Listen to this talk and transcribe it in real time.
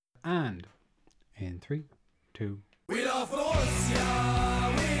And in 3, 2. We love Borussia,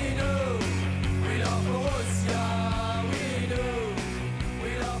 we do. We love Borussia, we do.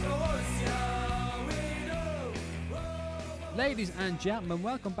 We love Borussia, we do. Ladies and gentlemen,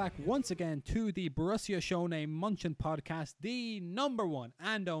 welcome back once again to the Borussiashowne Mönchenpodcast, the number one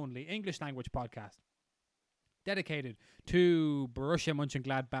and only English language podcast dedicated to Borussia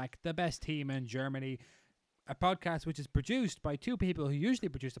Mönchengladbach, the best team in Germany. A podcast which is produced by two people who usually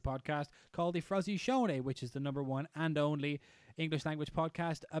produce a podcast called the Borussiashowne, which is the number one and only English language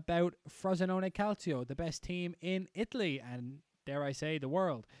podcast about Frosinone Calcio, the best team in Italy and, dare I say, the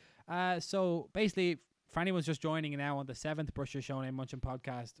world. So basically, for anyone's just joining now on the 7th Borussiashowne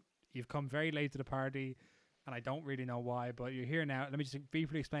Mönchenpodcast, you've come very late to the party, and I don't really know why, but you're here now. Let me just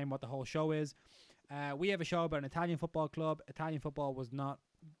briefly explain what the whole show is. We have a show about an Italian football club. Italian football was not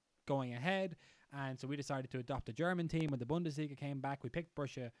going ahead, and so we decided to adopt a German team. When the Bundesliga came back, we picked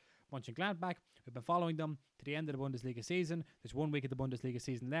Borussia Mönchengladbach. We've been following them to the end of the Bundesliga season. There's 1 week of the Bundesliga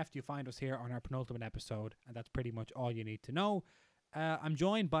season left. You find us here on our penultimate episode, and that's pretty much all you need to know. I'm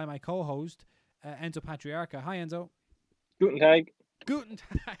joined by my co-host, Enzo Patriarca. Hi, Enzo. Guten Tag. Guten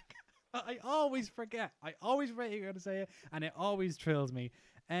Tag. I always forget you're going to say it, and it always thrills me.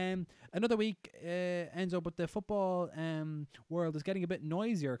 Another week, Enzo, but the football world is getting a bit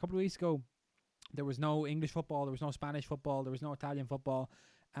noisier. A couple of weeks ago, there was no English football, there was no Spanish football, there was no Italian football,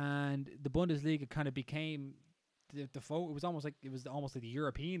 and the Bundesliga kind of became it was almost like the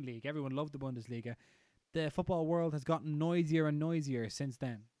European league. Everyone loved the Bundesliga. The football world has gotten noisier and noisier since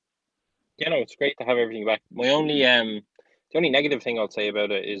then. Yeah, no, it's great to have everything back. My only the only negative thing I'll say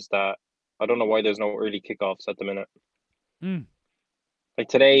about it is that I don't know why there's no early kickoffs at the minute. Like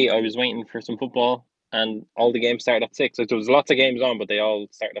today, I was waiting for some football, and all the games started at 6. Like, there was lots of games on, but they all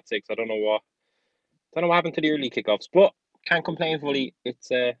started at 6. I don't know what happened to the early kickoffs, but can't complain fully. It's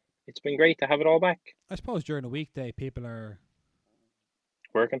been great to have it all back. I suppose during a weekday, people are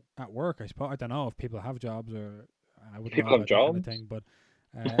Working. at work. I suppose I don't know if people have jobs or I wouldn't People know have about that kind of jobs? thing,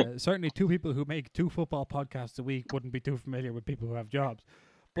 but certainly two people who make 2 football podcasts a week wouldn't be too familiar with people who have jobs.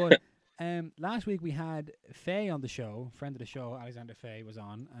 But last week we had Faye on the show, friend of the show, Alexander Faye was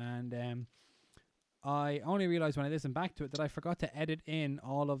on, and I only realised when I listened back to it that I forgot to edit in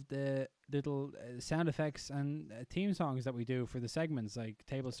all of the little sound effects and theme songs that we do for the segments, like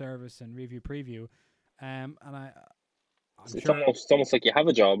table service and review preview. And I'm It's sure almost like you have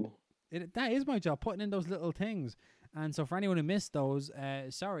a job. that is my job, putting in those little things. And so for anyone who missed those,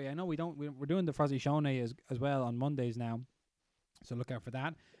 sorry, I know we're doing the Borussiashowne as well on Mondays now, so look out for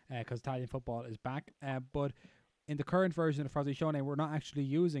that because Italian football is back. But in the current version of Borussiashowne, we're not actually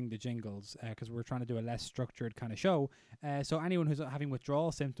using the jingles because we're trying to do a less structured kind of show. So anyone who's having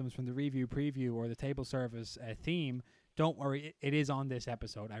withdrawal symptoms from the review preview or the table service theme, don't worry, it is on this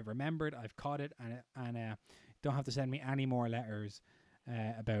episode. I've remembered, I've caught it, and don't have to send me any more letters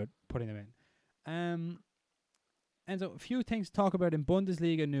about putting them in. And so a few things to talk about in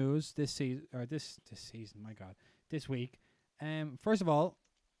Bundesliga news this season, this week. First of all,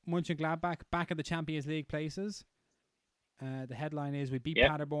 Mönchengladbach back at the Champions League places. The headline is we beat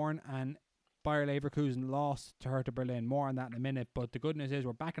Paderborn and Bayer Leverkusen lost to Hertha Berlin. More on that in a minute. But the good news is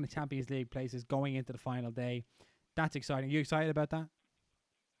we're back in the Champions League places going into the final day. That's exciting. You excited about that?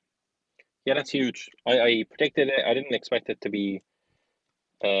 Yeah, that's huge. I predicted it. I didn't expect it to be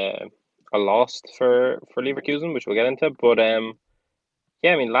a loss for Leverkusen, which we'll get into. But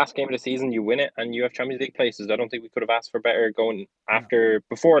yeah, I mean, last game of the season, you win it, and you have Champions League places. I don't think we could have asked for better going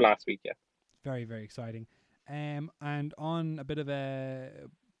before last week. Yeah, very, very exciting. And on a bit of a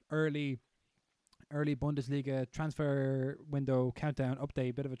early Bundesliga transfer window countdown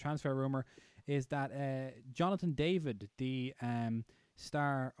update, bit of a transfer rumor is that Jonathan David, the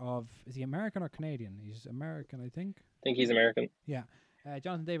star of, is he American or Canadian? He's American, I think. I think he's American. Yeah.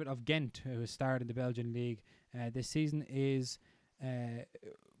 Jonathan David of Ghent, who has starred in the Belgian league this season, is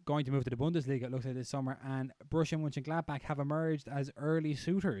going to move to the Bundesliga, it looks like, this summer, and Borussia Mönchengladbach have emerged as early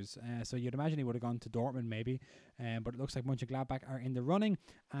suitors. So you'd imagine he would have gone to Dortmund maybe, but it looks like Mönchengladbach are in the running,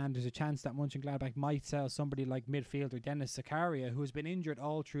 and there's a chance that Mönchengladbach might sell somebody like midfielder Dennis Zakaria, who has been injured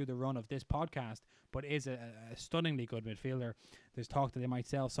all through the run of this podcast, but is a stunningly good midfielder. There's talk that they might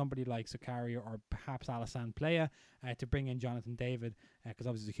sell somebody like Zakaria or perhaps Alassane Playa to bring in Jonathan David, because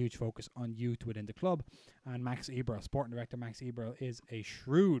obviously there's a huge focus on youth within the club. And Max Eberl, sporting director Max Eberl, is a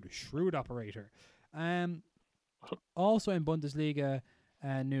shrewd operator. Also in Bundesliga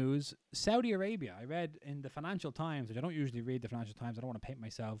news, Saudi Arabia. I read in the Financial Times, which I don't usually read the Financial Times. I don't want to paint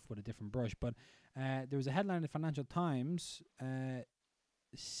myself with a different brush, but there was a headline in the Financial Times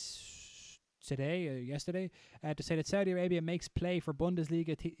today, yesterday, to say that Saudi Arabia makes play for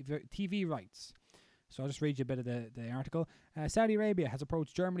Bundesliga TV rights. So I'll just read you a bit of the article. Saudi Arabia has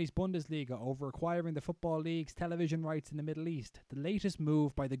approached Germany's Bundesliga over acquiring the Football League's television rights in the Middle East, the latest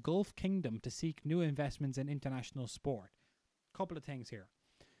move by the Gulf Kingdom to seek new investments in international sport. Couple of things here.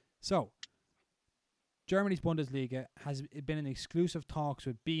 So, Germany's Bundesliga has been in exclusive talks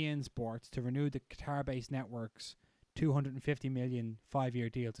with beIN Sports to renew the Qatar-based network's 250 million 5-year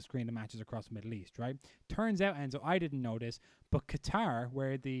deal to screen the matches across the Middle East, right? Turns out, Enzo, I didn't know this, but Qatar,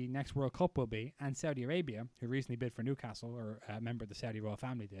 where the next World Cup will be, and Saudi Arabia, who recently bid for Newcastle, or a member of the Saudi royal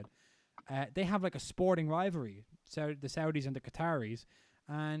family did, they have like a sporting rivalry, so the Saudis and the Qataris,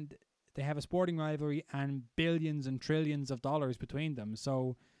 and they have a sporting rivalry and billions and trillions of dollars between them.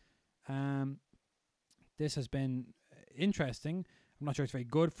 So this has been interesting. I'm not sure it's very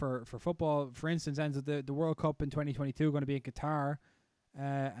good for football. For instance, the World Cup in 2022 going to be in Qatar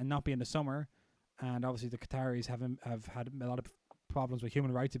and not be in the summer. And obviously the Qataris have had a lot of problems with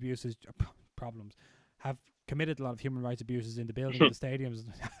human rights abuses. Have committed a lot of human rights abuses in the building of the stadiums.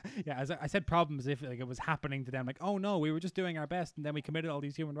 Yeah, as I said, problems as if like it was happening to them. Like, oh no, we were just doing our best, and then we committed all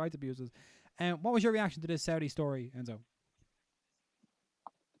these human rights abuses. What was your reaction to this Saudi story, Enzo?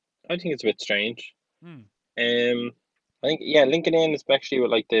 I think it's a bit strange. I think linking in especially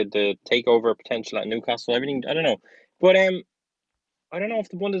with like the takeover potential at Newcastle, everything. I don't know, but I don't know if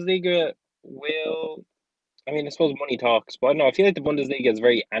the Bundesliga will. I mean, I suppose money talks, but I don't know. I feel like the Bundesliga is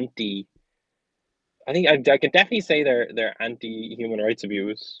very anti. I think I can definitely say they're anti human rights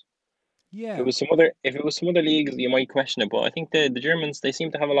abuse. If it Yeah. was some other leagues, you might question it, but I think the Germans, they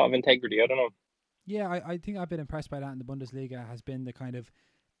seem to have a lot of integrity. I don't know. Yeah, I think I've been impressed by that in the Bundesliga. Has been the kind of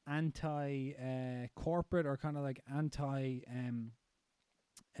anti corporate or kind of like anti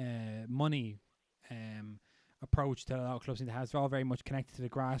money approach to a lot of clubs. It has all very much connected to the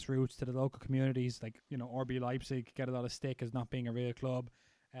grassroots, to the local communities. Like, you know, RB Leipzig get a lot of stick as not being a real club.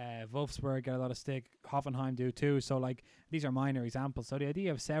 Wolfsburg get a lot of stick. Hoffenheim do too. So like these are minor examples. So the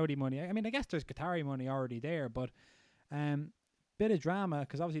idea of Saudi money, I mean, I guess there's Qatari money already there, but bit of drama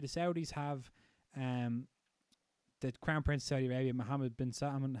because obviously the Saudis have the Crown Prince of Saudi Arabia, Mohammed bin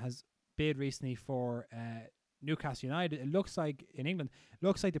Salman, has bid recently for Newcastle United. It looks like in England,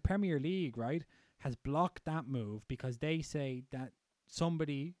 looks like the Premier League, right, has blocked that move because they say that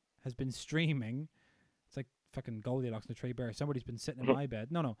somebody has been streaming. It's like fucking Goldilocks and the Three Bears. Somebody's been sitting in my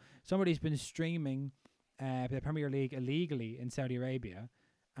bed. No. Somebody's been streaming the Premier League illegally in Saudi Arabia.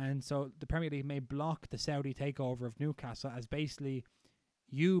 And so the Premier League may block the Saudi takeover of Newcastle as basically,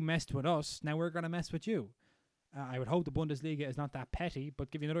 you messed with us, now we're going to mess with you. I would hope the Bundesliga is not that petty,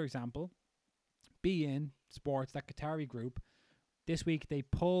 but give you another example. beIN Sports, that Qatari group, this week they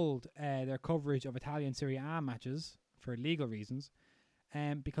pulled their coverage of Italian Serie A matches for legal reasons.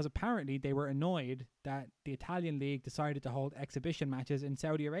 Because apparently they were annoyed that the Italian league decided to hold exhibition matches in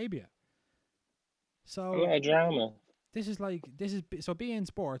Saudi Arabia. So A lot of drama. So beIN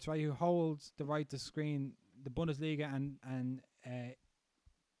Sports, right, who holds the right to screen the Bundesliga and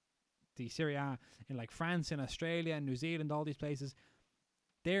the Serie A in like France and Australia and New Zealand, all these places,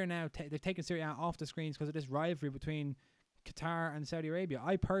 they're now they've taken Serie A off the screens because of this rivalry between Qatar and Saudi Arabia.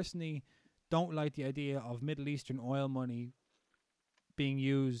 I personally don't like the idea of Middle Eastern oil money being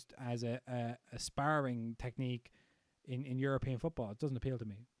used as a sparring technique in European football. It doesn't appeal to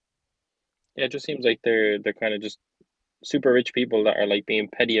me. Yeah, it just seems like they're kind of just super rich people that are like being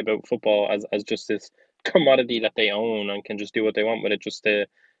petty about football as just this commodity that they own and can just do what they want with it, just to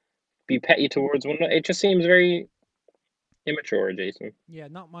be petty towards one another. It just seems very immature, Jason. Yeah,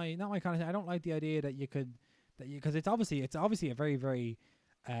 not my kind of thing. I don't like the idea that you could because it's obviously a very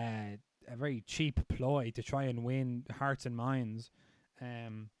a very cheap ploy to try and win hearts and minds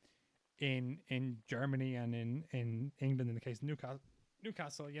in Germany and in England in the case of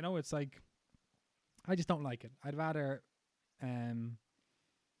Newcastle. You know, it's like I just don't like it. I'd rather I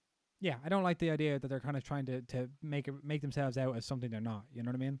don't like the idea that they're kind of trying to make themselves out as something they're not. You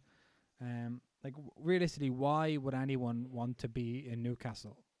know what I mean? Like realistically, why would anyone want to be in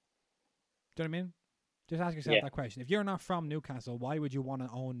Newcastle? Do you know what I mean? Just ask yourself that question. If you're not from Newcastle, why would you want to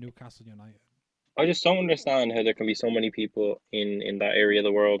own Newcastle United? I just don't understand how there can be so many people in that area of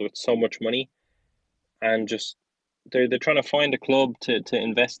the world with so much money, and just they're trying to find a club to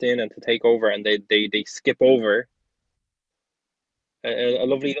invest in and to take over, and they skip over a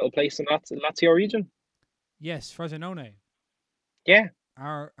lovely little place in Lazio region. Yes, Frosinone. Yeah.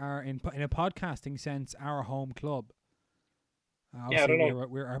 Our in a podcasting sense, our home club. Yeah, I don't know.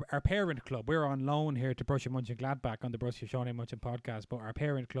 We're our parent club. We're on loan here to Borussia Mönchengladbach on the Borussiashowne Mönchenpodcast, but our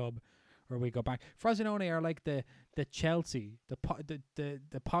parent club, where we go back. Frosinone are like the Chelsea, the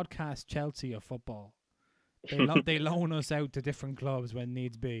podcast Chelsea of football. They loan us out to different clubs when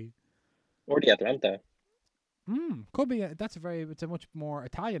needs be. Or the Atlanta. Could be. It's a much more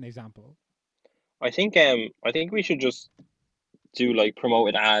Italian example. I think we should just do like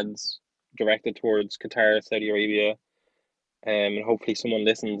promoted ads directed towards Qatar, Saudi Arabia, and hopefully someone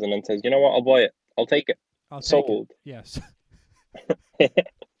listens and then says, you know what, I'll buy it. I'll take it. I'll take Sold. it. Yes.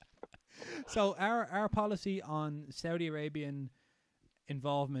 So our policy on Saudi Arabian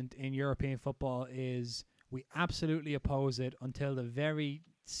involvement in European football is we absolutely oppose it until the very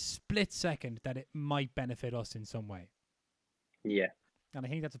split second that it might benefit us in some way. Yeah. And I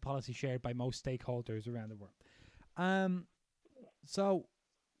think that's a policy shared by most stakeholders around the world. So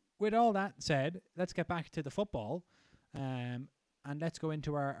with all that said, let's get back to the football. And let's go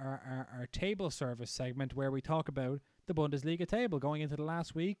into our table service segment where we talk about the Bundesliga table going into the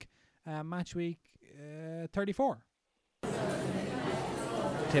last week, match week 34.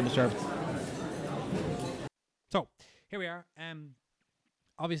 Table service. So here we are.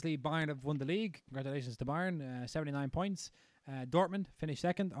 Obviously, Bayern have won the league. Congratulations to Bayern. 79 points. Dortmund finished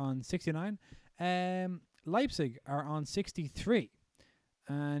second on 69. Leipzig are on 63.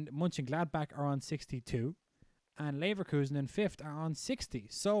 And Mönchengladbach are on 62. And Leverkusen in fifth are on 60.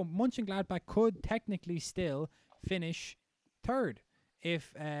 So Mönchengladbach could technically still finish third.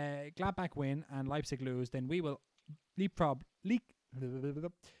 If Gladbach win and Leipzig lose, then we will leapfrog Leipzig.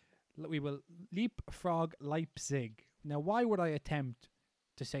 Now, why would I attempt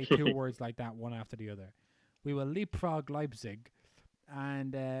to say two words like that, one after the other? We will leapfrog Leipzig,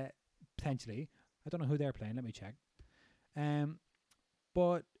 and potentially, I don't know who they're playing. Let me check.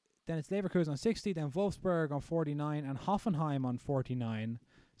 But then it's Leverkusen on 60, then Wolfsburg on 49, and Hoffenheim on 49.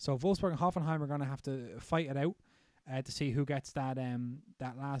 So Wolfsburg and Hoffenheim are going to have to fight it out to see who gets that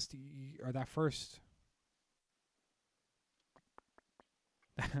last or that first.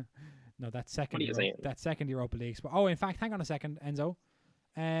 No, that's second. That second Europa League spot. Oh, in fact, hang on a second, Enzo.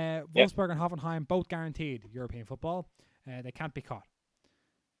 Wolfsburg and Hoffenheim both guaranteed European football. They can't be caught.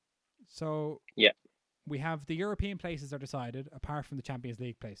 So we have the European places are decided apart from the Champions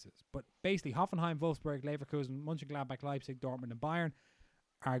League places. But basically, Hoffenheim, Wolfsburg, Leverkusen, Mönchengladbach, Leipzig, Dortmund, and Bayern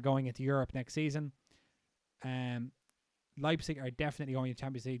are going into Europe next season. Leipzig are definitely going to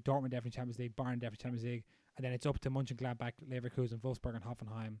Champions League. Dortmund definitely Champions League. Bayern definitely Champions League. And then it's up to Mönchengladbach, Leverkusen, Wolfsburg, and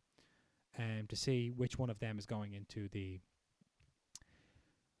Hoffenheim to see which one of them is going into the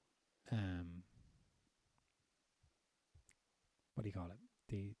what do you call it?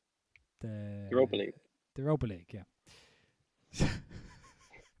 The Europa League. The Europa League, yeah.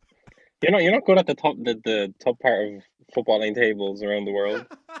 You're not good at the top part of footballing tables around the world.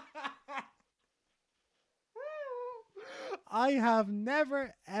 I have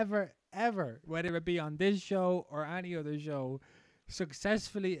never, ever, ever, whether it be on this show or any other show,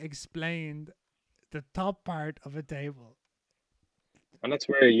 successfully explained the top part of a table. And that's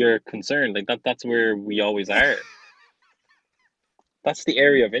where you're concerned. Like that's where we always are. That's the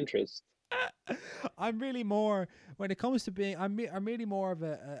area of interest. I'm really more, when it comes to being, I'm really more of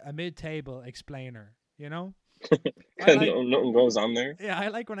a mid-table explainer, you know? Nothing goes on there. Yeah, I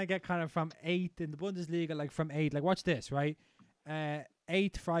like when I get kind of from 8th in the Bundesliga, like from 8, like watch this, right?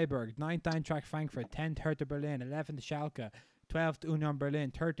 8th Freiburg, 9th Eintracht Frankfurt, 10th Hertha Berlin, 11th Schalke, 12th Union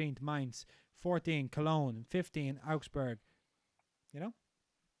Berlin, 13th Mainz, 14th Cologne, 15th Augsburg. You know?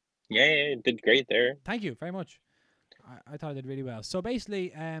 Yeah, you did great there. Thank you very much. I thought I did really well. So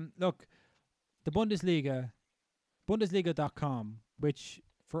basically, look, the Bundesliga, Bundesliga.com, which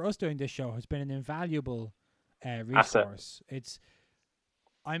for us doing this show has been an invaluable resource.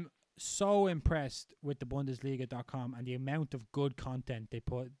 I'm so impressed with the Bundesliga.com and the amount of good content they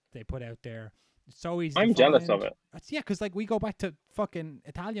put out there. It's so easy. I'm jealous of it. Yeah, because like we go back to fucking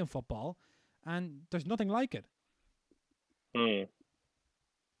Italian football, and there's nothing like it.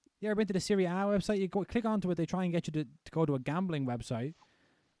 You ever been to the Serie A website? You go click onto it. They try and get you to go to a gambling website,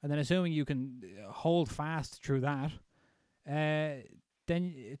 and then assuming you can hold fast through that,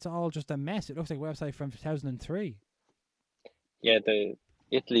 then it's all just a mess. It looks like a website from 2003. Yeah,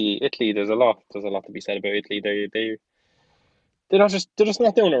 Italy. There's a lot to be said about Italy. They're just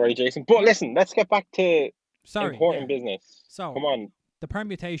not doing it right, Jason. But listen, let's get back to important business. So come on, the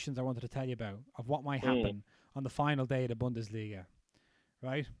permutations I wanted to tell you about of what might happen on the final day of the Bundesliga,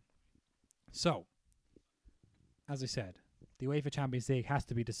 right? So, as I said, the UEFA Champions League has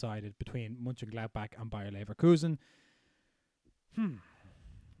to be decided between Mönchengladbach and Bayer Leverkusen.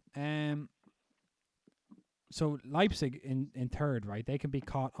 So Leipzig in third, right? They can be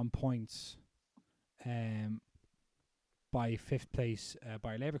caught on points. by fifth place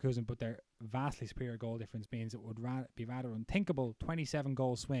Bayer Leverkusen, but their vastly superior goal difference means it would be rather unthinkable 27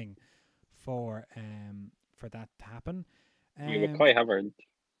 goal swing for that to happen. I mean, with Kai Havertz.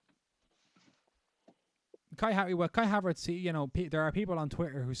 Kai Havertz, there are people on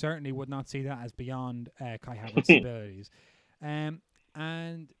Twitter who certainly would not see that as beyond Kai Havertz's abilities. And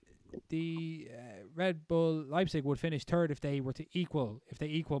the Red Bull Leipzig would finish third if they equal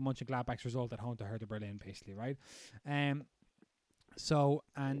Mönchengladbach's result at home to Hertha Berlin, basically, right? So,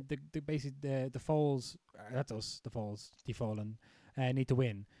 and the Foles, that's us, the Foles, die Fohlen, need to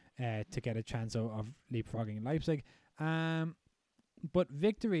win to get a chance of leapfrogging Leipzig. But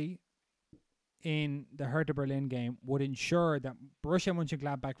victory in the Hertha Berlin game would ensure that Borussia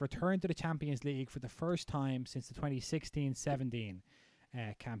Mönchengladbach returned to the Champions League for the first time since the 2016-17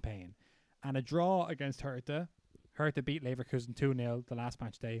 campaign. And a draw against Hertha beat Leverkusen 2-0 the last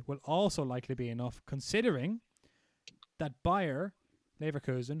match day, will also likely be enough, considering that Bayer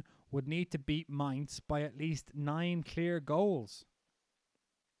Leverkusen would need to beat Mainz by at least 9 clear goals.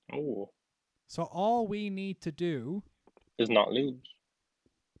 Oh. So all we need to do is not lose.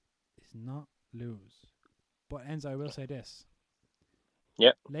 But Enzo, I will say this.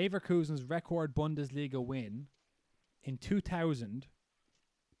 Yeah. Leverkusen's record Bundesliga win in 2000,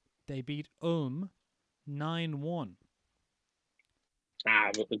 they beat Ulm 9-1.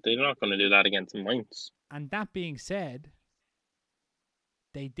 But they're not going to do that against Mainz. And that being said,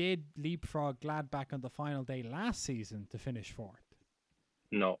 they did leapfrog Gladbach on the final day last season to finish fourth.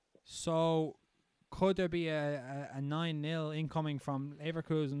 No. So could there be a 9-0 incoming from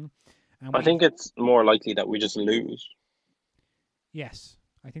Leverkusen? And I think it's more likely that we just lose. Yes,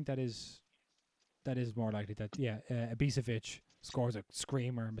 I think that is more likely. That Ibisevic scores a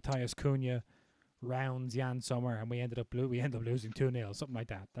screamer, Matthias Cunha rounds Jan Sommer, and we end up losing 2-0, something like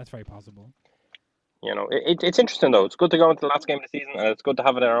that. That's very possible. It's interesting though. It's good to go into the last game of the season, and it's good to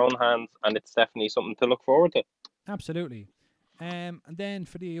have it in our own hands, and it's definitely something to look forward to. Absolutely. And then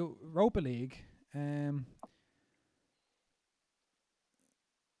for the Europa League,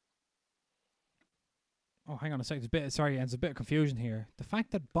 hang on a second. There's a bit of confusion here. The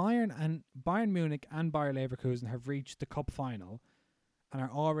fact that Bayern Munich and Bayer Leverkusen have reached the cup final and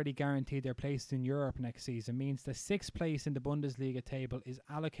are already guaranteed their place in Europe next season means the 6th place in the Bundesliga table is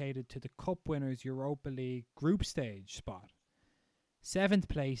allocated to the cup winners' Europa League group stage spot. 7th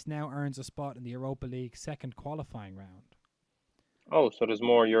place now earns a spot in the Europa League second qualifying round. Oh, so there's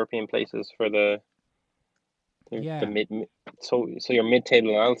more European places for the mid. So your mid-table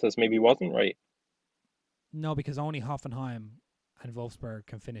analysis maybe wasn't right. No, because only Hoffenheim and Wolfsburg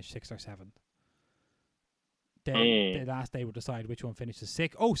can finish 6th or 7th. The last day will decide which one finishes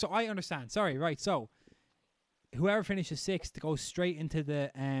 6th. Oh, so I understand. Sorry, right. So whoever finishes 6th goes straight into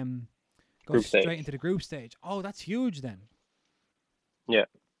the into the group stage. Oh, that's huge then. Yeah.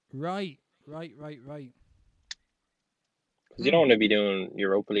 Right. Because you don't want to be doing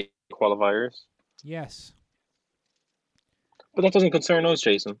Europa League qualifiers. Yes. But that doesn't concern us,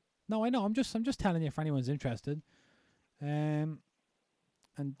 Jason. No, I know. I'm just telling you if anyone's interested. And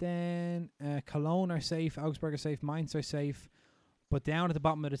then Cologne are safe, Augsburg are safe, Mainz are safe. But down at the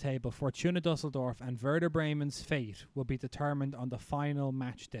bottom of the table, Fortuna Dusseldorf and Werder Bremen's fate will be determined on the final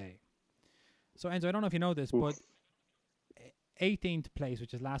match day. So, Enzo, I don't know if you know this, but 18th place,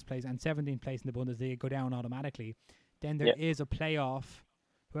 which is last place, and 17th place in the Bundesliga go down automatically. Then there is a playoff.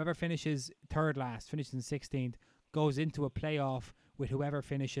 Whoever finishes third last, finishes in 16th, goes into a playoff with whoever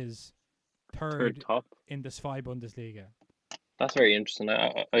finishes third top in the SVI Bundesliga. That's very interesting.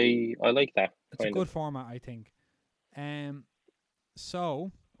 I like that. It's a good format, I think.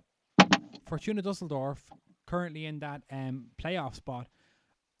 So Fortuna Dusseldorf, currently in that playoff spot,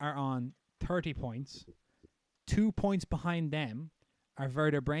 are on 30 points. 2 points behind them are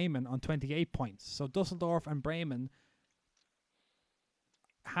Werder Bremen on 28 points. So Dusseldorf and Bremen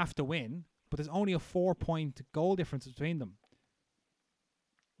have to win, but there's only a 4-point goal difference between them.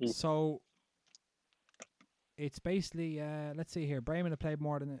 So it's basically, let's see here. Bremen have played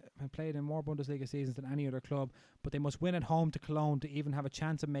in more Bundesliga seasons than any other club, but they must win at home to Cologne to even have a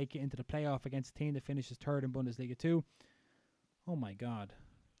chance of making it into the playoff against a team that finishes third in Bundesliga 2. Oh my God!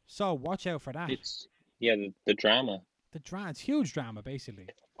 So watch out for that. It's the drama. It's huge drama, basically.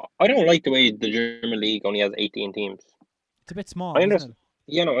 I don't like the way the German league only has 18 teams. It's a bit small, isn't it?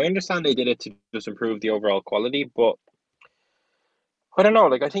 I understand they did it to just improve the overall quality, but I don't know.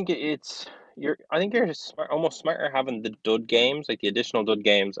 Like, I think you're almost smarter having the dud games, like the additional dud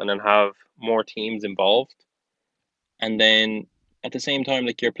games, and then have more teams involved. And then at the same time,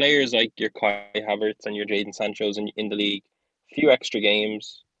 like your players, like your Kai Havertz and your Jadon Sancho's in the league, a few extra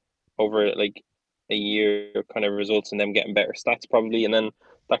games over like a year kind of results in them getting better stats probably, and then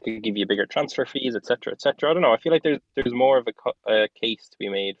that could give you bigger transfer fees, etc., etc. I don't know. I feel like there's more of a case to be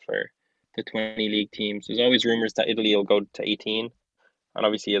made for the 20 league teams. There's always rumors that Italy will go to 18, and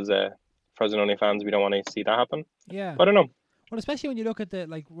obviously as Frosinone fans, we don't want to see that happen. Yeah. But I don't know. Well, especially when you look at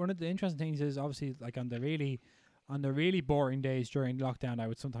one of the interesting things is obviously on the really boring days during lockdown, I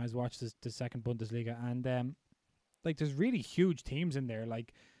would sometimes watch the second Bundesliga, and there's really huge teams in there,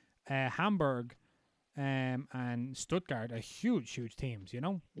 like Hamburg, and Stuttgart are huge teams, you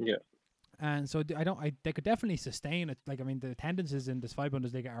know. Yeah. And so they could definitely sustain it. Like, I mean, the attendances in the Zweite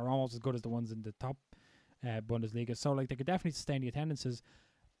Bundesliga are almost as good as the ones in the top Bundesliga. So like they could definitely sustain the attendances.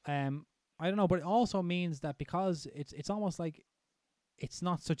 I don't know, but it also means that because it's almost like it's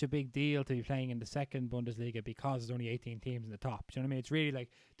not such a big deal to be playing in the second Bundesliga because there's only 18 teams in the top. Do you know what I mean? It's really like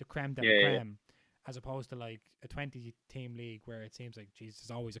the creme de la creme, as opposed to like a 20-team league where it seems like, geez,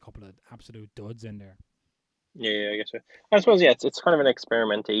 there's always a couple of absolute duds in there. Yeah, I guess so. I suppose, yeah, it's kind of an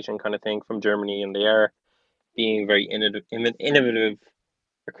experimentation kind of thing from Germany, and they are being very innovative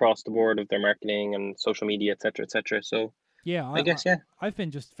across the board of their marketing and social media, etc., etc. So Yeah, I guess, yeah, I've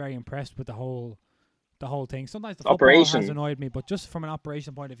been just very impressed with the whole thing. Sometimes the football operation. has annoyed me, but just from an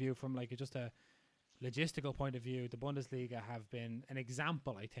operation point of view, from like just a logistical point of view, the Bundesliga have been an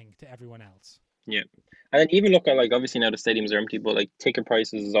example, I think, to everyone else. Yeah, and then even look at, like, obviously now the stadiums are empty, but like ticket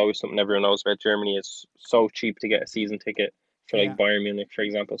prices is always something everyone knows about. Germany is so cheap to get a season ticket for Yeah. like Bayern Munich, for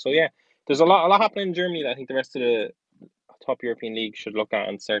example. So yeah, there's a lot happening in Germany that I think the rest of the top European leagues should look at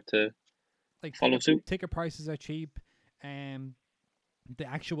and start to Like follow suit. ticket prices are cheap. The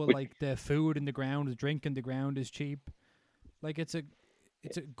actual Which, like the food in the ground, the drink in the ground is cheap. Like it's a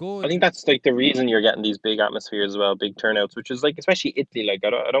I good. think that's like the reason you're getting these big atmospheres as well, big turnouts, which is like especially Italy. Like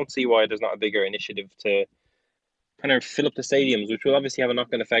I don't see why there's not a bigger initiative to kind of fill up the stadiums, which will obviously have a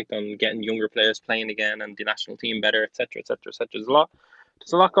knock-on effect on getting younger players playing again and the national team better, etc., etc., etc. There's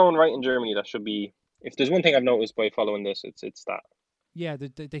a lot going right in Germany that should be. If there's one thing I've noticed by following this, it's that. Yeah,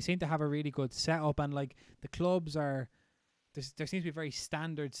 they seem to have a really good setup, and like the clubs are. There seems to be a very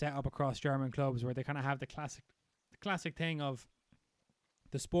standard setup across German clubs where they kind of have the classic thing of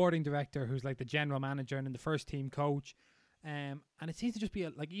the sporting director who's like the general manager and then the first team coach, and it seems to just be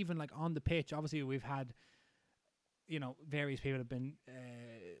like even like on the pitch. Obviously, we've had various people have been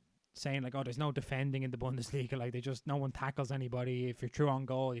saying like, oh, there's no defending in the Bundesliga. Like no one tackles anybody. If you're true on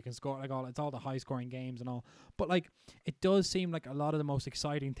goal, you can score. Like it's all the high scoring games and all. But like it does seem like a lot of the most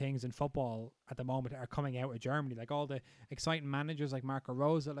exciting things in football at the moment are coming out of Germany. Like all the exciting managers like Marco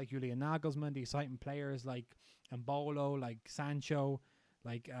Rose, like Julian Nagelsmann, the exciting players like Mbolo, like Sancho,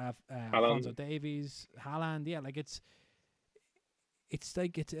 like Alphonso Davies, Haaland. Yeah, like it's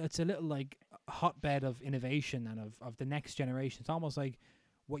like it's a little like hotbed of innovation and of the next generation. It's almost like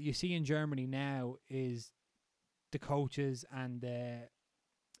what you see in Germany now is the coaches and the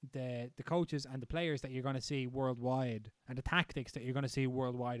coaches and the players that you're going to see worldwide, and the tactics that you're going to see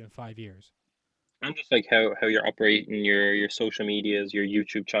worldwide in 5 years. And just like how you're operating your social medias, your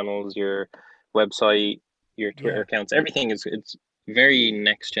YouTube channels, your website, your Twitter accounts, everything it's very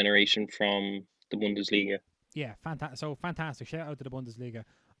next generation from the Bundesliga. Yeah, fantastic. Shout out to the Bundesliga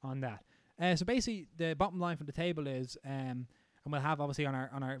on that. So basically, the bottom line from the table is, and we'll have obviously on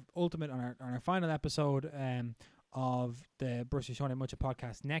our final episode of the Borussiashowne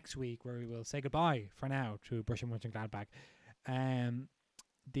Mönchenpodcast next week, where we will say goodbye for now to Borussia Mönchengladbach.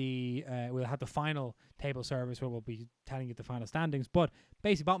 We'll have the final table service where we'll be telling you the final standings. But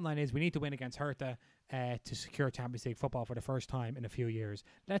basically, bottom line is we need to win against Hertha to secure Champions League football for the first time in a few years.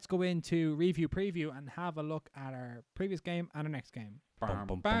 Let's go into preview and have a look at our previous game and our next game.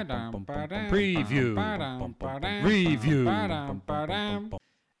 Preview.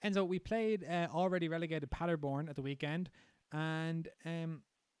 And so we played already relegated Paderborn at the weekend, and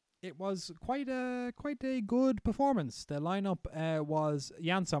it was quite a good performance. The lineup was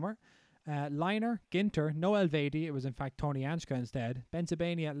Jan Sommer, Leiner, Ginter, no Elvedi. It was in fact Tony Anschka instead.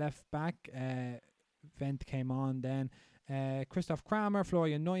 Benzabeni at left back. Wendt came on then. Christoph Kramer,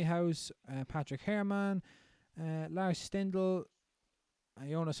 Florian Neuhaus, Patrick Herrmann, Lars Stindl,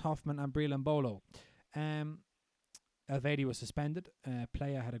 Jonas Hoffmann, and Breland Bolo. Elvedi was suspended.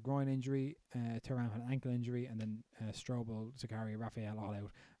 Playa had a groin injury. Thuram had an ankle injury, and then Strobel, Zakaria, Raphael all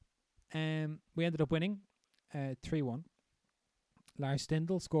out. We ended up winning 3-1. Lars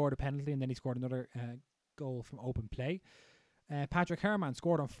Stindl scored a penalty, and then he scored another goal from open play. Patrick Herrmann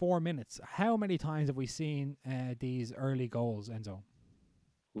scored on 4 minutes. How many times have we seen these early goals, Enzo?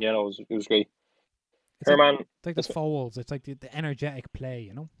 Yeah, no, it was great. It's Herrmann, like the folds. It's like the energetic play,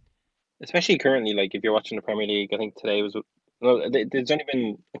 especially currently, like if you're watching the Premier League, I think today was Well, there's only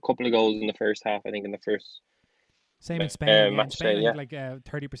been a couple of goals in the first half. I think in the first Same in Spain. Yeah, in match Spain, today. I Yeah, think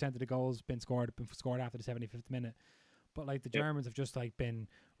like 30% of the goals been scored after the 75th minute. But like the yeah, Germans have just like been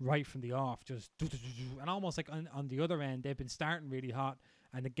right from the off, just and almost like on the other end, they've been starting really hot,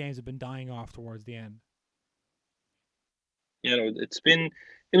 and the games have been dying off towards the end. you know,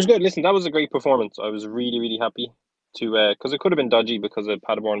 it was good. Listen, that was a great performance. I was really really happy to because it could have been dodgy because of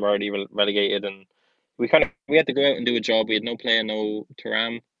Paderborn were already relegated, and we had to go out and do a job. We had no play, no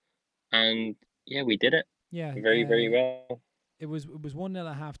Turam, and yeah, we did it Yeah, very very well. it was 1-0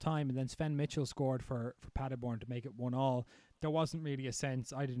 at half time, and then Sven Mitchell scored for Paderborn to make it 1-1. There wasn't really a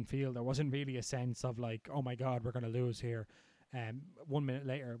sense. I didn't feel there wasn't really a sense of like, oh my god, we're going to lose here. 1 minute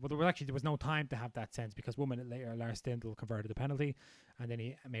later, well, there was no time to have that sense because 1 minute later, Lars Stindl converted the penalty, and then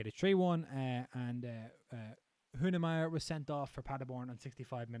he made it 3-1. And Hunemeyer was sent off for Paderborn on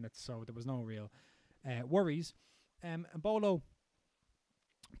 65 minutes, so there was no real worries. And Bolo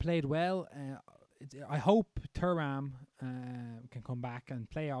played well. I hope Thuram can come back and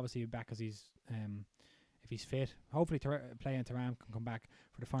play. Obviously, back as he's if he's fit. Hopefully, Play and Thuram can come back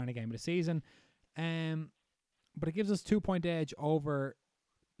for the final game of the season. But it gives us 2-point edge over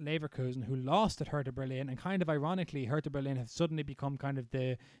Leverkusen, who lost at Hertha Berlin, and kind of ironically, Hertha Berlin have suddenly become kind of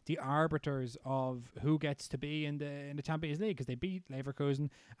the arbiters of who gets to be in the Champions League because they beat Leverkusen,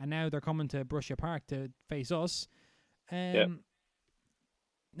 and now they're coming to Borussia Park to face us. Yeah,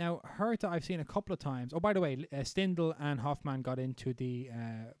 Now, Hertha, I've seen a couple of times. Oh, by the way, Stindl and Hoffmann got into the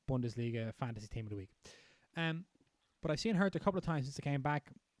Bundesliga Fantasy Team of the Week. But I've seen Hertha a couple of times since they came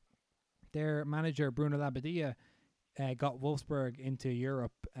back. Their manager, Bruno Labbadia, got Wolfsburg into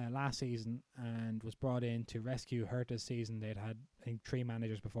Europe last season and was brought in to rescue Hertha's season. They'd had, I think, 3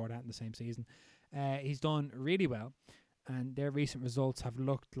 managers before that in the same season. He's done really well, and their recent results have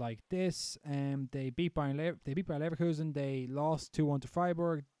looked like this. They beat Bayer Leverkusen. They lost 2-1 to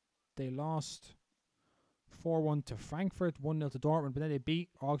Freiburg. They lost 4-1 to Frankfurt, 1-0 to Dortmund, but then they beat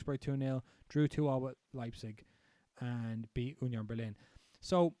Augsburg 2-0, drew 2-0 with Leipzig, and beat Union Berlin.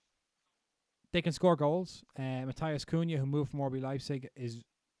 So they can score goals. Matthias Cunha, who moved from RB Leipzig, is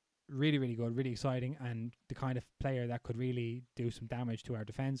really, really good, really exciting, and the kind of player that could really do some damage to our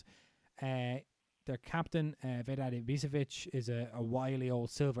defence. Their captain, Vedad Ibisevic, is a wily old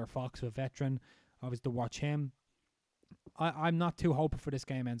silver fox, a veteran. I was to watch him. I'm not too hopeful for this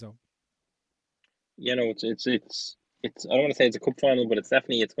game, Enzo. you know, it's. I don't want to say it's a cup final, but it's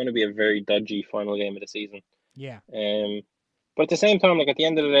going to be a very dodgy final game of the season. Yeah. But at the same time, like at the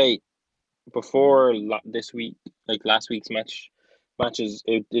end of the day, before this week, like last week's matches,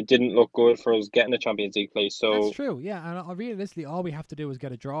 it didn't look good for us getting a Champions League place. That's So true, yeah. And realistically, all we have to do is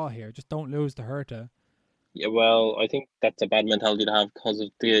get a draw here. Just don't lose to Hertha. yeah, well, I think that's a bad mentality to have because of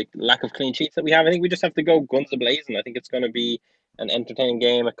the lack of clean sheets that we have. I think we just have to go guns a blazing. I think it's going to be an entertaining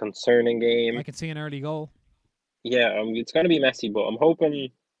game, a concerning I game. can see an early goal. Yeah, it's going to be messy, but I'm hoping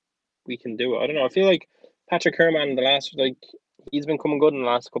we can do it. I don't know. I feel like Patrick Herman, the last he's been coming good in the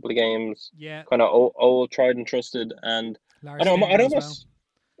last couple of games, Yeah, kind of old, tried and trusted. And I Lars don't know. Stindl as well.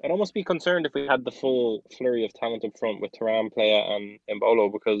 I'd almost be concerned if we had the full flurry of talent up front with Turan, Playa, and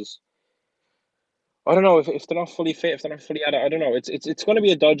Mbolo because I don't know if they're not fully fit, if they're not fully at it. I don't know. It's going to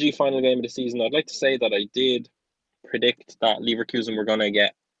be a dodgy final game of the season. I'd like to say that I did predict that Leverkusen were going to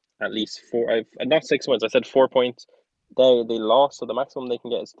get at least four. Not 6 points. I said 4 points. They lost, so the maximum they can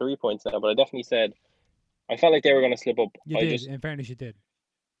get is 3 points now. But I definitely said I felt like they were going to slip up. You did. In fairness, you did.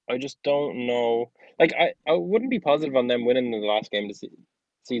 I just don't know. Like I wouldn't be positive on them winning in the last game of the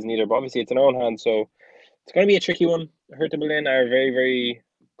season either. But obviously, it's in our own hands, so it's going to be a tricky one. Hertha Berlin are a very very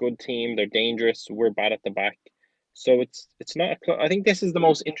good team. They're dangerous. We're bad at the back, so it's not. I think this is the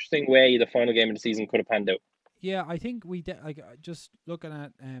most interesting way the final game of the season could have panned out. Yeah, I think we just looking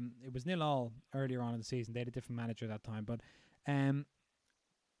at it was 0-0 earlier on in the season. They had a different manager that time, but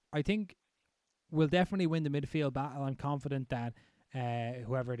I think we'll definitely win the midfield battle. I'm confident that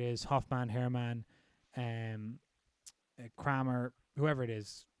whoever it is, Hoffman, Herman, Kramer, whoever it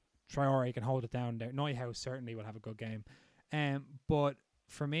is, Traore can hold it down there. Neuhaus certainly will have a good game. But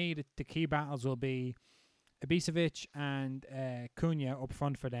for me, the key battles will be Ibisevic and Cunha up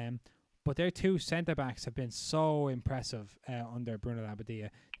front for them. But their 2 centre-backs have been so impressive under Bruno Labbadia.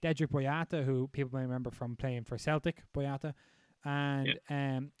 Dedrick Boyata, who people may remember from playing for Celtic, Boyata, and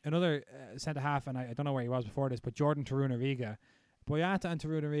another centre-half, and I don't know where he was before this, but Jordan Torunariga. Boyata and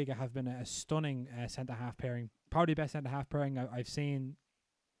Torunariga have been a stunning centre-half pairing, probably best centre-half pairing I've seen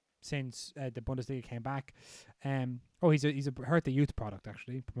since the Bundesliga came back. He's a Hertha youth product,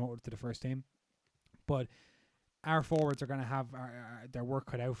 actually, promoted to the first team. But our forwards are going to have their work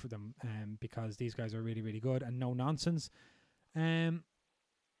cut out for them because these guys are really, really good and no nonsense. Do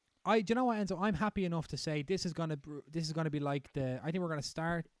you know what, Enzo? I'm happy enough to say this is gonna be like I think we're gonna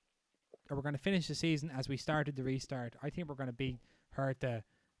start, or we're gonna finish the season as we started the restart. I think we're gonna beat Hertha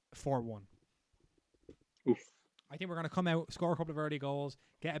 4-1. Oof. I think we're gonna come out, score a couple of early goals,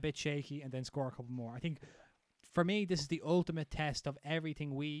 get a bit shaky, and then score a couple more. I think for me, this is the ultimate test of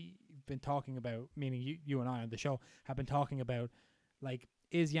everything we've been talking about. Meaning you and I on the show have been talking about. Like,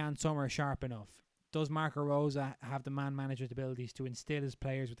 is Jan Sommer sharp enough? Does Marco Rosa have the man manager's abilities to instill his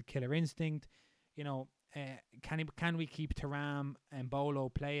players with the killer instinct? You know, can we keep Thuram and Bolo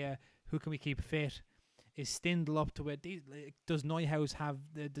Playa? Who can we keep fit? Is Stindl up to it? Does Neuhaus have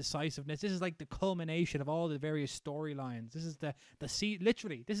the decisiveness? This is like the culmination of all the various storylines. This is this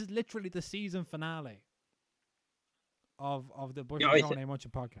is literally the season finale of the Borussiashowne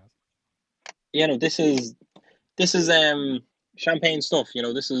Mönchenpodcast podcast. Yeah, no, this is champagne stuff. You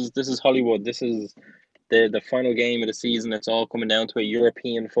know, this is Hollywood. This is the final game of the season. It's all coming down to a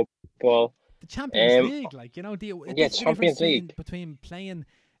European football. The Champions League, like, you know, it's the Champions difference League between playing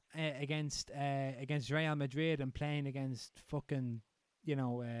against Real Madrid and playing against fucking, you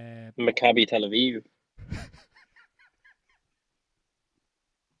know, Maccabi Tel Aviv.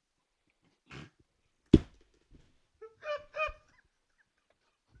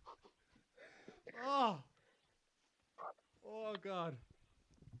 Oh God,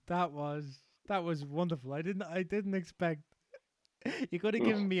 that was wonderful. I didn't expect. You could have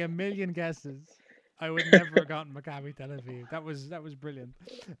given me a million guesses. I would never have gotten Maccabi Tel Aviv. That was brilliant.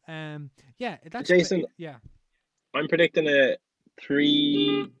 Yeah, that's Jason, yeah. I'm predicting a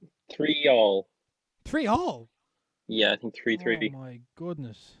 3-3 all. 3-3. Yeah, I think Oh 3-3. my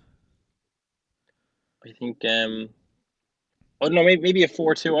goodness. I think I don't know, maybe a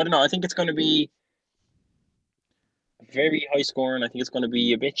 4-2. I don't know. I think it's going to be very high scoring. I think it's going to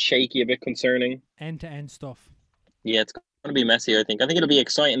be a bit shaky, a bit concerning. End-to-end stuff. Yeah, it's going to be messy. I think it'll be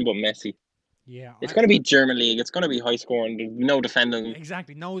exciting but messy. Yeah, It's going to be German league. It's going to be high scoring. There's no defending.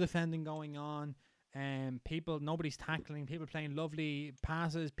 Exactly, no defending going on. Nobody's tackling. People playing lovely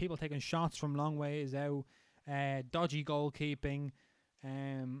passes. People taking shots from long ways out. Dodgy goalkeeping.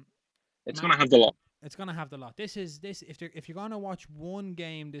 It's going to have the lot. It's going to have the lot. This. If you're going to watch one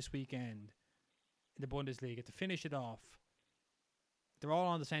game this weekend in the Bundesliga to finish it off, they're all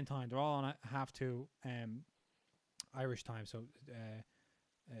on the same time. They're all on 2:30 Irish time, so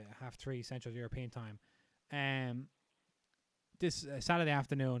 3:30 Central European time. This Saturday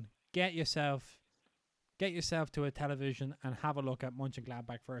afternoon, get yourself to a television and have a look at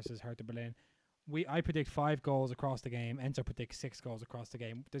Mönchengladbach versus Hertha Berlin. I predict 5 goals across the game. Enzo predicts 6 goals across the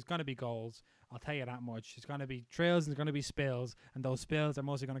game. There's going to be goals. I'll tell you that much. There's going to be trails and there's going to be spills, and those spills are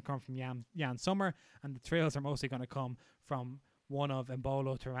mostly going to come from Jan Sommer, and the trails are mostly going to come from one of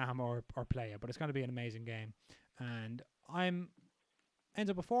Embolo, Thuram, or Playa. But it's going to be an amazing game. And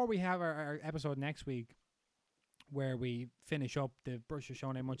Enzo, before we have our episode next week, where we finish up the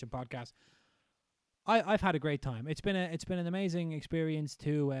Borussiashowne Mönchenpodcast, I've had a great time. It's been an amazing experience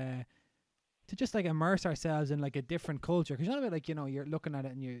to just like immerse ourselves in like a different culture. Because you know, like, you know, you're looking at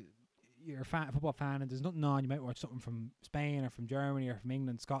it and you're a football fan, and there's nothing on. You might watch something from Spain or from Germany or from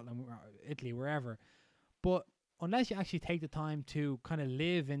England, Scotland, or Italy, wherever. But unless you actually take the time to kind of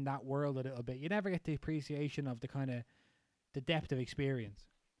live in that world a little bit, you never get the appreciation of the depth of experience.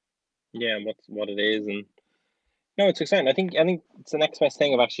 Yeah, and what it is, and no, it's exciting. I think it's the next best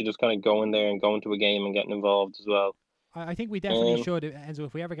thing of actually just kind of going there and going to a game and getting involved as well. I think we definitely should, Enzo.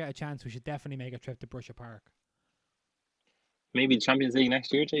 If we ever get a chance, we should definitely make a trip to Borussiashowne Park. Maybe the Champions League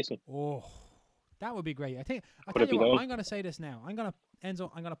next year, Jason. Oh, that would be great. I tell Could it you be what, done? I'm going to say this now. I'm going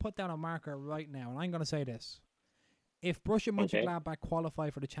to put down a marker right now, and I'm going to say this. If Borussia Mönchengladbach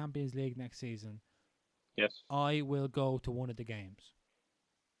qualify for the Champions League next season, Yes. I will go to one of the games.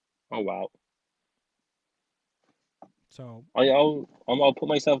 Oh wow. So I'll put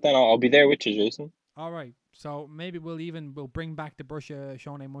myself down. I'll be there with you, Jason. all right. So maybe we'll bring back the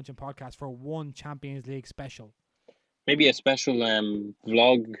Borussiashowne Mönchenpodcast for one Champions League special. Maybe a special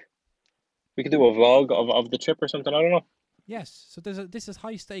vlog. We could do a vlog of the trip or something. I don't know. Yes. So this is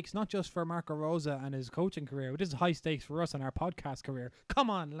high stakes, not just for Marco Rosa and his coaching career, but this is high stakes for us and our podcast career. Come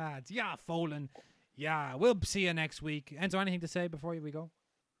on, lads. Yeah, Folan. Yeah, we'll see you next week. Enzo, anything to say before we go?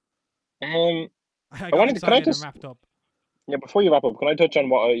 I got wanted to. Can I excited just and wrapped up. Yeah, before you wrap up, can I touch on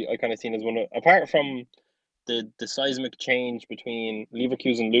what I kind of seen as one of, apart from the seismic change between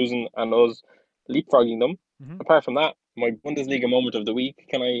Leverkusen losing and us leapfrogging them. Mm-hmm. Apart from that, my Bundesliga moment of the week.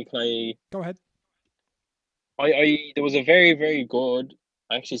 Can I? Go ahead. There was a very, very good.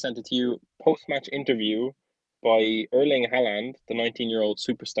 I actually sent it to you. Post-match interview by Erling Haaland, the 19-year-old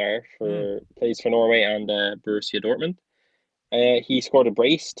superstar plays for Norway and Borussia Dortmund. He scored a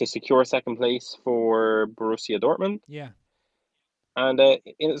brace to secure second place for Borussia Dortmund. Yeah. And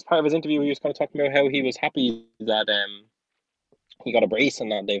as part of his interview, he was kind of talking about how he was happy that he got a brace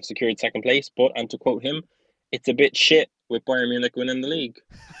and that they've secured second place. But, and to quote him, it's a bit shit with Bayern Munich winning the league.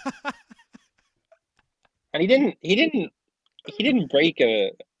 And he didn't break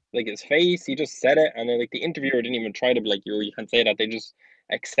his face. He just said it, and then like the interviewer didn't even try to be like, "Yo, you can't say that." They just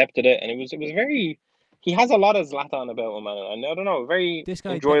accepted it, and it was very. He has a lot of Zlatan about him, and I don't know, very This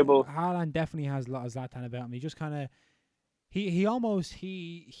guy, enjoyable. Haaland, definitely has a lot of Zlatan about him. He just kind of, he almost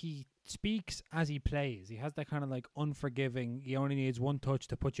he speaks as he plays. He has that kind of like unforgiving. He only needs one touch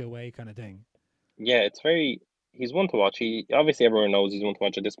to put you away kind of thing. Yeah, it's very. He's one to watch. He obviously everyone knows he's one to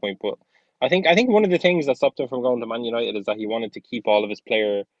watch at this point, but I think one of the things that stopped him from going to Man United is that he wanted to keep all of his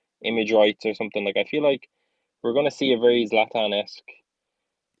player image rights or something. Like I feel like we're going to see a very Zlatan-esque, I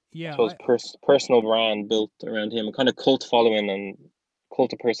Yeah, suppose, personal brand built around him, a kind of cult following and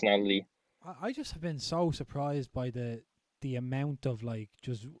cult of personality. I just have been so surprised by the amount of like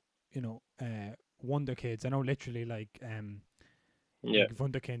just wonder kids. I know literally Yeah, like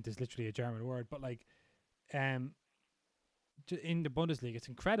Wunderkind is literally a German word, but like um in the Bundesliga, it's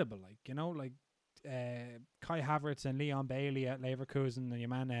incredible. Like Kai Havertz and Leon Bailey at Leverkusen, and your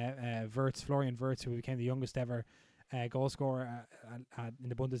man Florian Wirtz, who became the youngest ever goal scorer in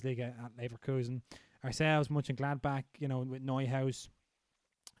the Bundesliga at Leverkusen. Ourselves, Mönchengladbach, with Neuhaus,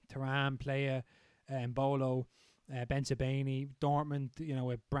 Thuram, Playa, Bolo, Ben Sebaini, Dortmund,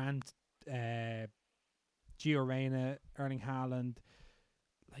 with Brandt, Gio Reyna, Erling Haaland,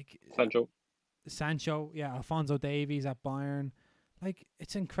 like Sancho, Alphonso Davies at Bayern. Like,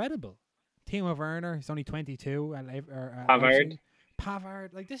 it's incredible. Timo Werner, he's only 22 at Pavard.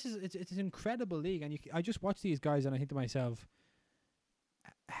 Pavard, like it's an incredible league, and I just watch these guys and I think to myself,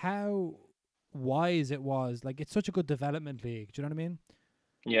 how wise it was. Like, it's such a good development league. Do you know what I mean?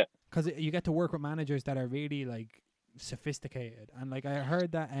 Yeah. Because you get to work with managers that are really like sophisticated, and like I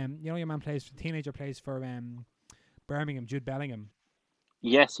heard that your man teenager plays for Birmingham, Jude Bellingham.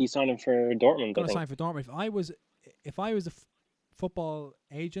 Yes, he's signing for Dortmund. Going to sign for Dortmund. If I was a football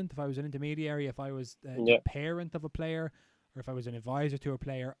agent, if I was an intermediary, if I was the parent of a player, or if I was an advisor to a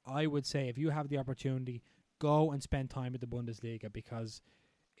player, I would say, if you have the opportunity, go and spend time at the Bundesliga, because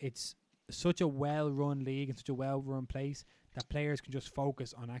it's such a well-run league and such a well-run place that players can just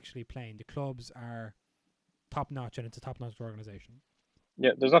focus on actually playing. The clubs are top-notch, and it's a top-notch organisation.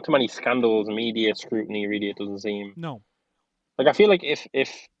 Yeah, there's not too many scandals, media scrutiny, really, it doesn't seem. No. Like, I feel like if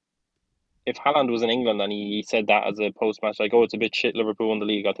Haaland was in England and he said that as a post-match, like, oh, it's a bit shit Liverpool won the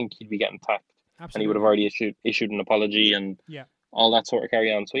league, I think he'd be getting tacked. Absolutely. And he would have already issued an apology and all that sort of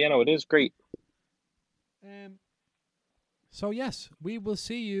carry on. So, it is great. So, yes, we will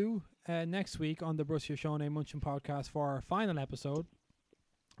see you next week on the Borussiashowne Mönchenpodcast for our final episode.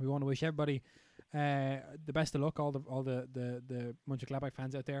 We want to wish everybody the best of luck, all the Mönchengladbach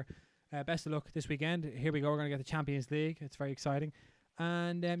fans out there. Best of luck this weekend. Here we go. We're going to get the Champions League. It's very exciting.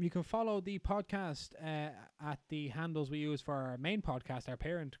 And you can follow the podcast at the handles we use for our main podcast, our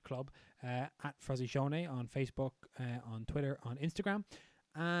parent club, at Borussiashowne on Facebook, on Twitter, on Instagram.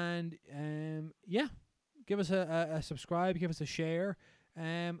 And give us a subscribe, give us a share.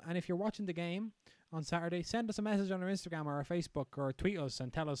 And if you're watching the game on Saturday, send us a message on our Instagram or our Facebook, or tweet us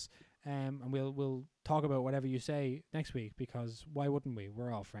and tell us, and we'll talk about whatever you say next week, because why wouldn't we?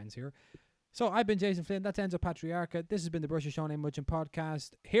 We're all friends here. So I've been Jason Flynn. That's Enzo Patriarca. This has been the Borussiashowne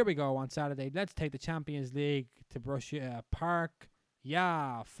Mönchenpodcast. Here we go on Saturday. Let's take the Champions League to Borussia Park.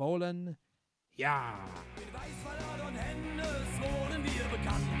 Ja, Fohlen. Ja. Mit Weißverladern Hände wurden wir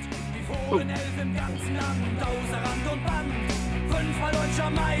bekannt. Die Fohlenelf im ganzen Land, außer Rand und Band. 5-mal deutscher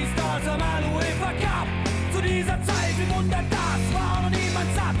Meister, 10-mal UEFA Cup. Zu dieser Zeit wie Wundertag.